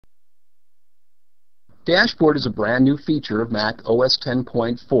Dashboard is a brand new feature of Mac OS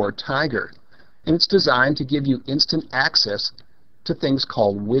 10.4 Tiger, and it's designed to give you instant access to things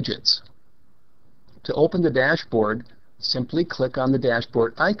called widgets. To open the dashboard, simply click on the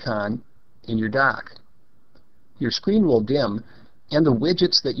dashboard icon in your dock. Your screen will dim, and the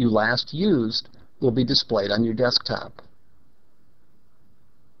widgets that you last used will be displayed on your desktop.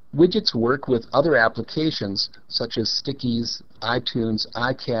 Widgets work with other applications such as Stickies, iTunes,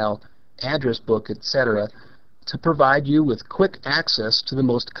 iCal, Address Book, etc. to provide you with quick access to the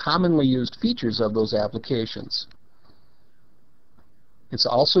most commonly used features of those applications. It's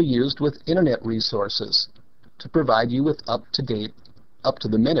also used with Internet resources to provide you with up-to-date,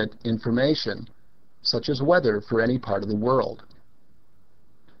 up-to-the-minute information, such as weather for any part of the world.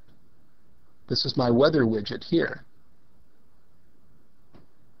 This is my weather widget here.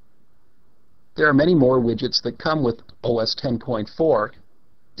 There are many more widgets that come with OS 10.4,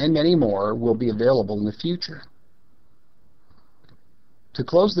 and many more will be available in the future. To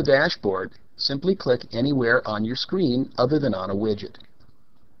close the dashboard, simply click anywhere on your screen other than on a widget.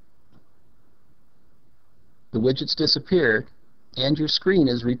 The widgets disappear, and your screen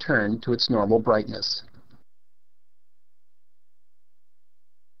is returned to its normal brightness.